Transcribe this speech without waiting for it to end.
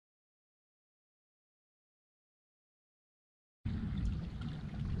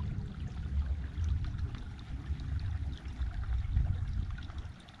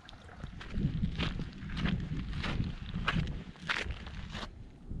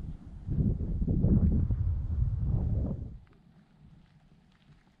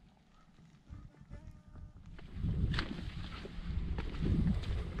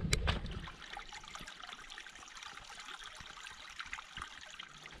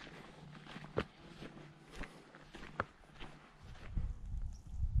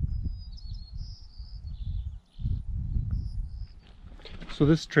So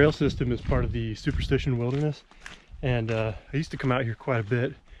this trail system is part of the Superstition Wilderness, and I used to come out here quite a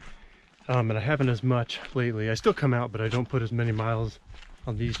bit, and I haven't as much lately. I still come out, but I don't put as many miles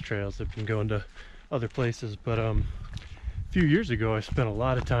on these trails. I've been going to other places, but a few years ago I spent a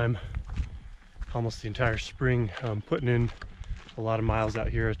lot of time, almost the entire spring, putting in a lot of miles out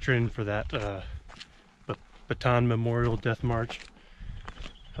here. I was training for that Baton Memorial Death March.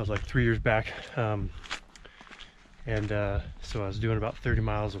 I was like 3 years back. So I was doing about 30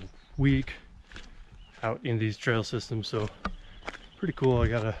 miles a week out in these trail systems, so pretty cool. I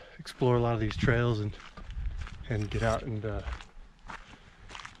gotta explore a lot of these trails and get out and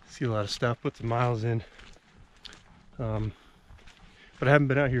see a lot of stuff, put some miles in. But I haven't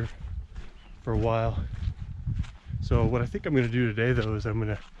been out here for a while. So what I think I'm gonna do today though is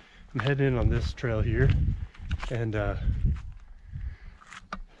I'm heading in on this trail here, and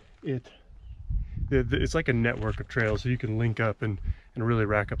it's like a network of trails, so you can link up and really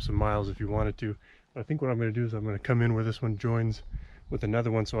rack up some miles if you wanted to. But I think what I'm going to do is I'm going to come in where this one joins with another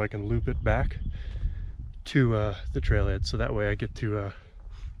one, so I can loop it back to the trailhead. So that way I get to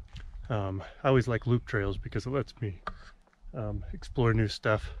I always like loop trails because it lets me explore new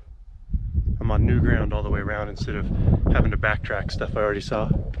stuff. I'm on new ground all the way around instead of having to backtrack stuff I already saw.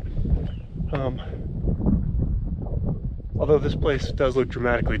 Although this place does look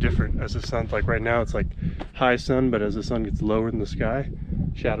dramatically different as the sun's, like right now it's like high sun, but as the sun gets lower in the sky,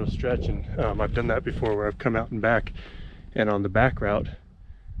 shadows stretch. And I've done that before where I've come out and back, and on the back route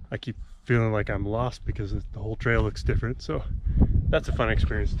I keep feeling like I'm lost because the whole trail looks different. So that's a fun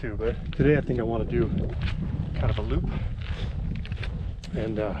experience too. But today I think I want to do kind of a loop,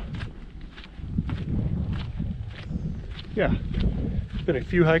 and yeah, there's been a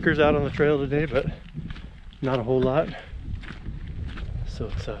few hikers out on the trail today, but not a whole lot. So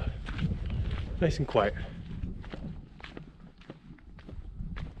it's nice and quiet.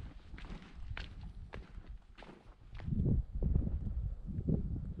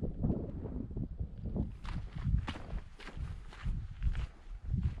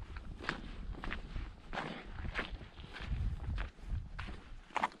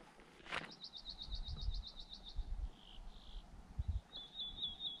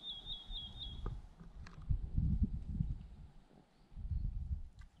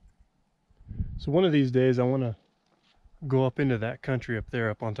 So one of these days I want to go up into that country up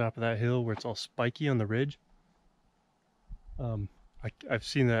there, up on top of that hill where it's all spiky on the ridge. I've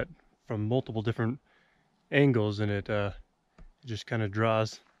seen that from multiple different angles, and it just kind of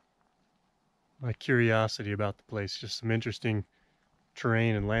draws my curiosity about the place. Just some interesting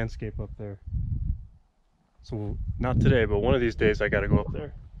terrain and landscape up there. So not today, but one of these days I got to go up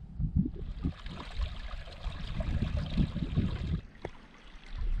there.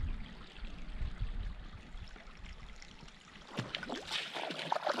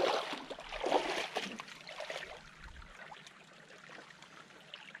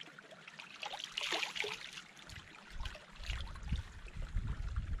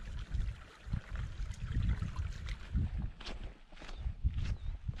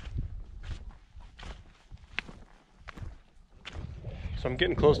 So I'm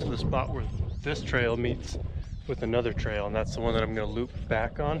getting close to the spot where this trail meets with another trail, and that's the one that I'm going to loop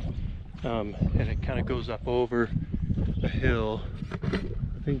back on. And it kind of goes up over the hill.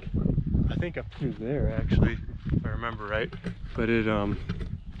 I think up through there actually, if I remember right. But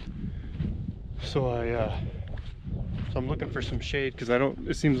so I'm looking for some shade because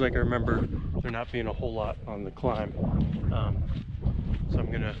it seems like I remember there not being a whole lot on the climb. So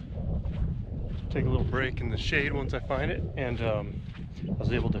I'm gonna take a little break in the shade once I find it, and I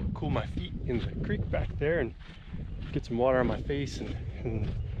was able to cool my feet in the creek back there and get some water on my face and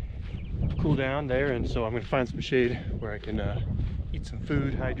cool down there. And so I'm going to find some shade where I can eat some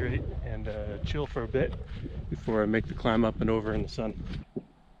food, hydrate, and chill for a bit before I make the climb up and over in the sun.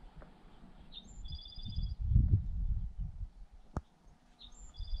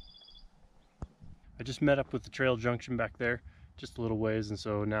 I just met up with the trail junction back there just a little ways, and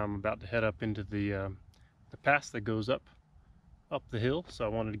so now I'm about to head up into the pass that goes up the hill. So I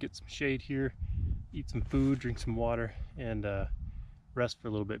wanted to get some shade here, eat some food, drink some water, and rest for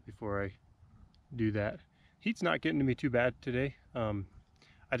a little bit before I do that. Heat's not getting to me too bad today.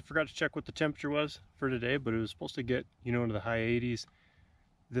 I forgot to check what the temperature was for today, but it was supposed to get, into the high 80s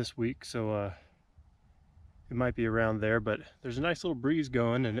this week, so it might be around there. But there's a nice little breeze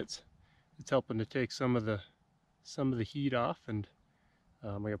going, and it's helping to take some of the heat off, and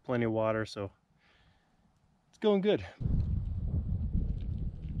I got plenty of water, so it's going good.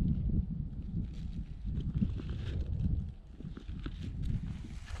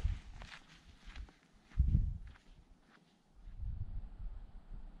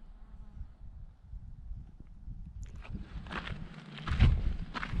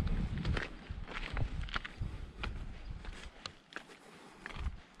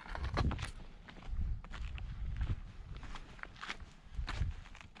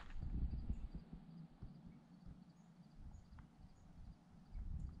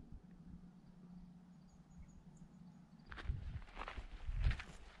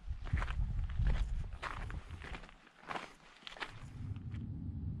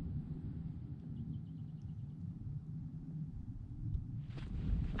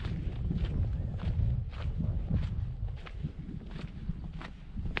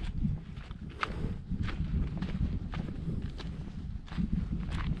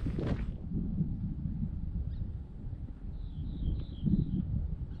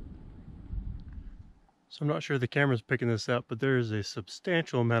 So I'm not sure the camera's picking this up, but there is a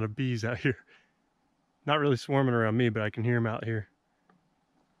substantial amount of bees out here. Not really swarming around me, but I can hear them out here.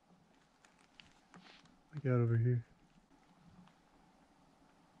 Look out over here.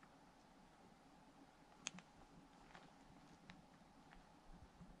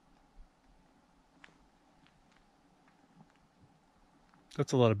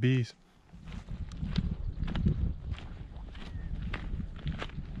 That's a lot of bees.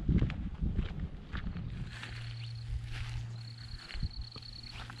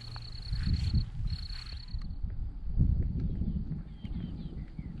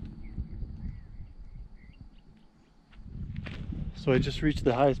 So I just reached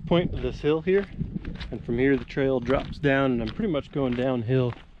the highest point of this hill here, and from here the trail drops down, and I'm pretty much going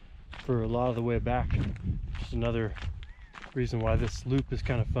downhill for a lot of the way back. Just another reason why this loop is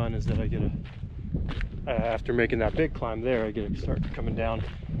kind of fun is that I get after making that big climb there, I get to start coming down,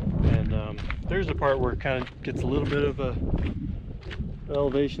 and there's a part where it kind of gets a little bit of a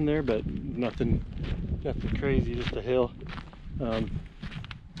elevation there, but nothing crazy, just a hill. So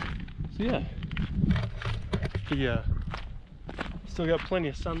yeah, still got plenty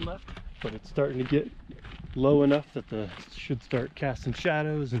of sun left, but it's starting to get low enough that should start casting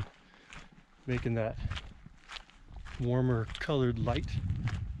shadows and making that warmer colored light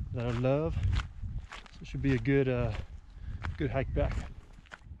that I love. So it should be a good hike back.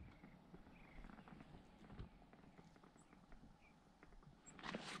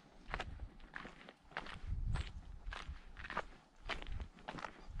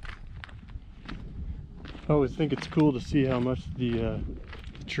 I always think it's cool to see how much the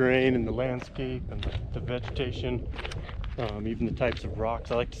terrain and the landscape and the vegetation, even the types of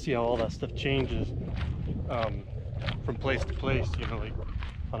rocks, I like to see how all that stuff changes from place to place. You know, like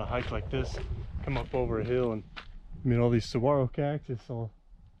on a hike like this, come up over a hill, and I mean all these saguaro cactus all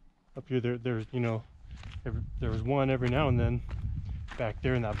up here. There's you know, there was one every now and then back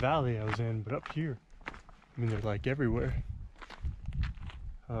there in that valley I was in, but up here, I mean they're like everywhere.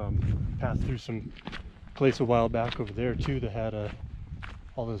 Passed through some place a while back over there too that had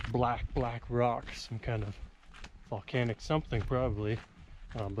all this black rocks, some kind of volcanic something probably,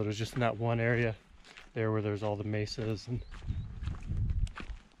 but it was just in that one area there where there's all the mesas, and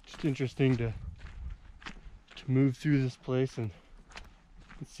just interesting to move through this place and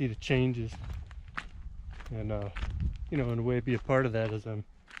see the changes, and you know, in a way be a part of that as I'm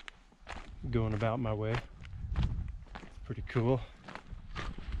going about my way. It's pretty cool.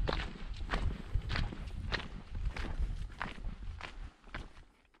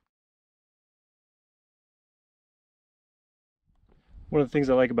 One of the things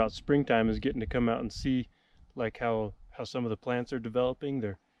I like about springtime is getting to come out and see like how some of the plants are developing.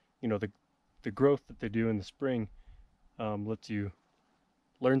 They're, you know, the growth that they do in the spring lets you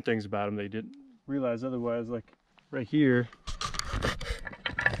learn things about them they didn't realize otherwise. Like right here,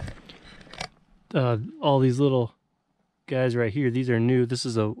 all these little guys right here, these are new. This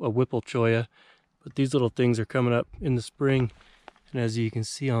is a Whipplechoya, but these little things are coming up in the spring, and as you can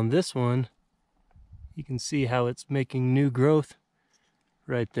see on this one, you can see how it's making new growth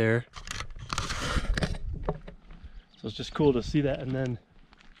right there. So it's just cool to see that. And then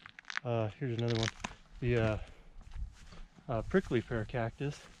here's another one, the prickly pear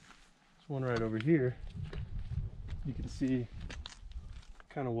cactus. There's one right over here. You can see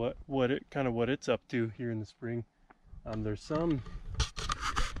kind of what it's up to here in the spring. There's some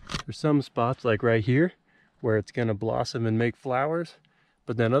spots like right here where it's going to blossom and make flowers,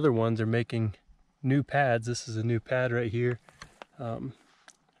 but then other ones are making new pads. This is a new pad right here.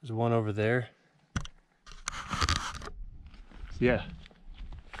 There's one over there. So yeah,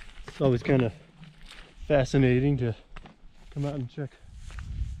 it's always kind of fascinating to come out and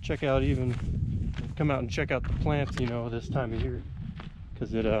check out, even come out and check out the plants, you know, this time of year,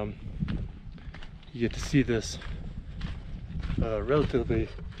 because it you get to see this relatively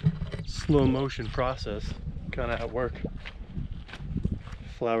slow motion process kind of at work.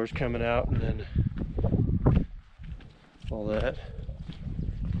 Flowers coming out and then all that.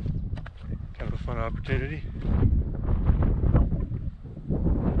 Kind of a fun opportunity.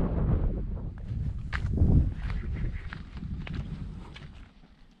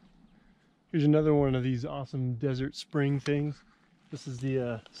 Here's another one of these awesome desert spring things. This is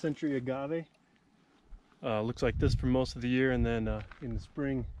the century agave. Looks like this for most of the year, and then in the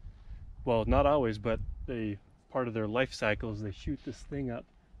spring, well, not always, but part of their life cycle is they shoot this thing up,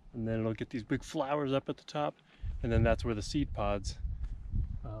 and then it'll get these big flowers up at the top, and then that's where the seed pods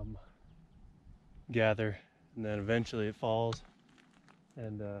gather, and then eventually it falls,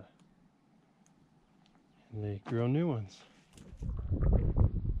 and they grow new ones.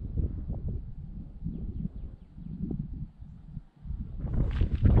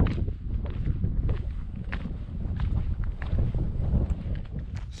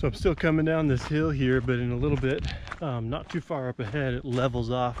 So I'm still coming down this hill here, but in a little bit, not too far up ahead, it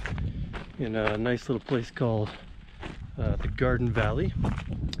levels off in a nice little place called the Garden Valley.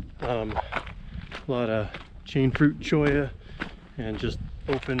 A lot of chain fruit cholla and just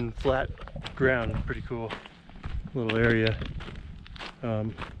open flat ground. Pretty cool little area.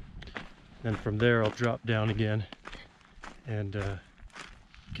 Then from there I'll drop down again and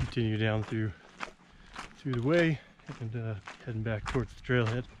continue down through the way and heading back towards the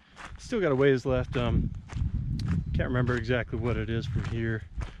trailhead. Still got a ways left. Can't remember exactly what it is from here.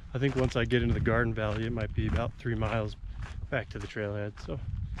 I think once I get into the Garden Valley it might be about 3 miles back to the trailhead, so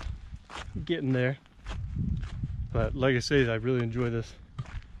I'm getting there. But like I say, I really enjoy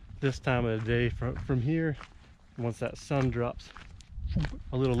this time of the day from here. Once that sun drops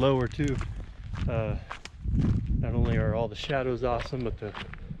a little lower too, not only are all the shadows awesome, but the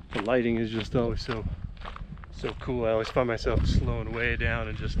lighting is just always so cool. I always find myself slowing way down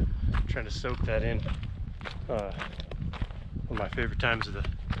and just trying to soak that in. One of my favorite times to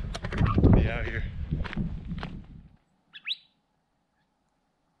be out here.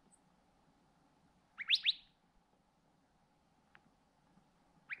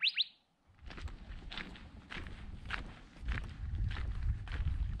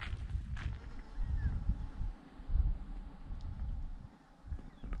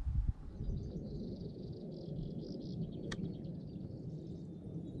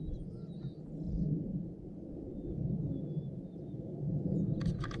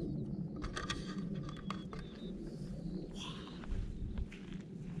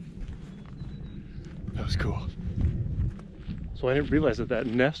 That was cool. So I didn't realize that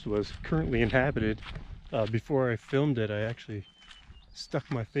nest was currently inhabited. Before I filmed it, I actually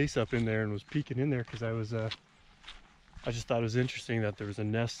stuck my face up in there and was peeking in there because I just thought it was interesting that there was a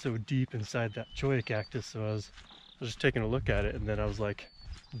nest so deep inside that cholla cactus. So I was just taking a look at it, and then I was like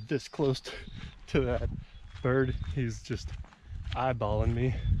this close to that bird. He's just eyeballing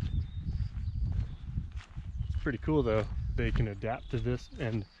me. It's pretty cool though. They can adapt to this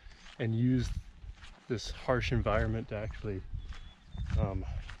and use this harsh environment to actually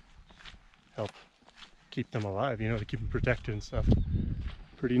help keep them alive, you know, to keep them protected and stuff.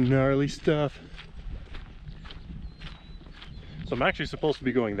 Pretty gnarly stuff. So I'm actually supposed to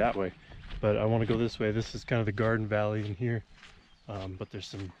be going that way, but I want to go this way. This is kind of the Garden Valley in here, but there's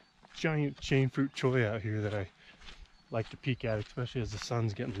some giant chain fruit cholla out here that I like to peek at, especially as the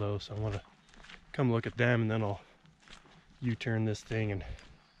sun's getting low. So I want to come look at them, and then I'll U-turn this thing and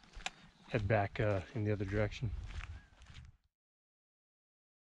head back in the other direction.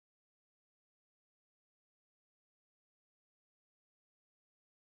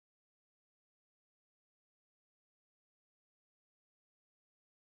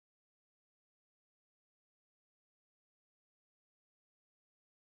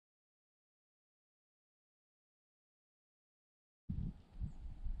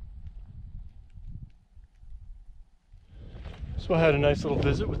 So I had a nice little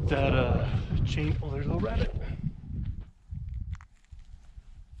visit with that chain. Oh, there's a little rabbit.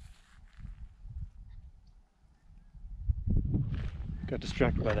 Got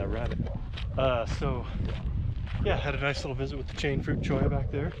distracted by that rabbit. So yeah, had a nice little visit with the chain fruit cholla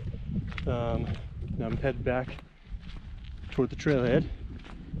back there. Now I'm headed back toward the trailhead.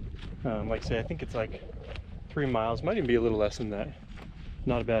 Like I say, I think it's like 3 miles, might even be a little less than that.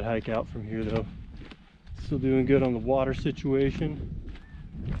 Not a bad hike out from here though. Still doing good on the water situation.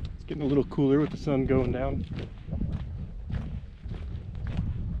 It's getting a little cooler with the sun going down.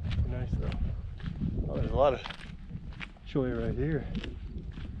 Nice though. Oh, there's a lot of cholla right here.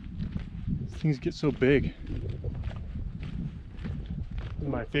 These things get so big. This is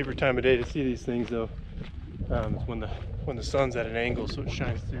my favorite time of day to see these things though. It's when the sun's at an angle, so it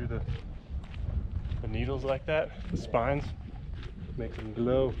shines through the needles like that, the spines, make them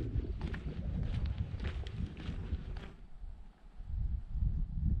glow.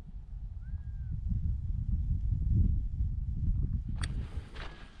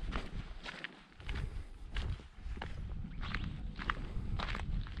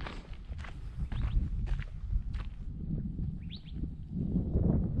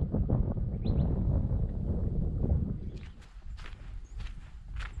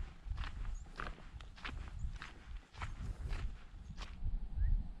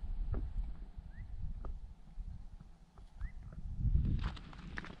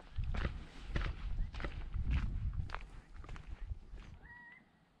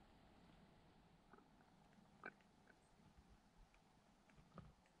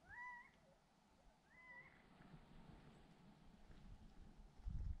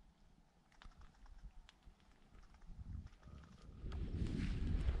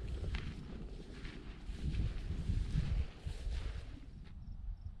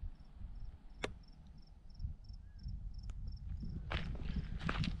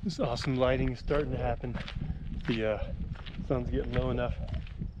 This awesome lighting is starting to happen. The sun's getting low enough.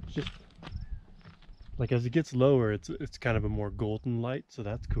 It's just like as it gets lower, it's kind of a more golden light, so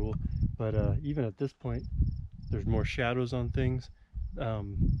that's cool. But even at this point, there's more shadows on things.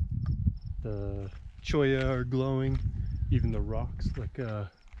 The cholla are glowing, even the rocks, like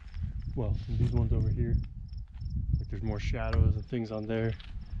well, these ones over here, like there's more shadows and things on there.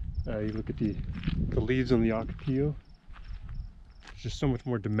 You look at the leaves on the ocotillo, there's just so much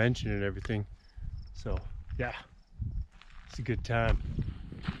more dimension in everything. So yeah, it's a good time.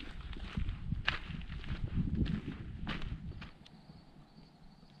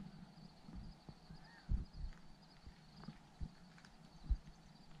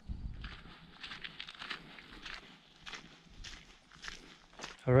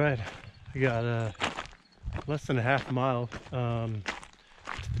 All right, I got less than a half mile to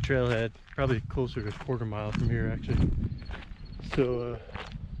the trailhead, probably closer to a quarter mile from here actually. So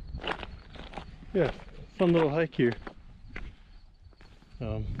yeah, fun little hike here.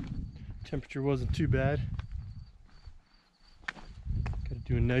 Temperature wasn't too bad. Got to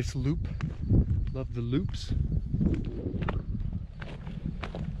do a nice loop. Love the loops.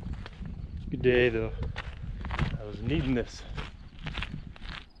 Good day though. I was needing this.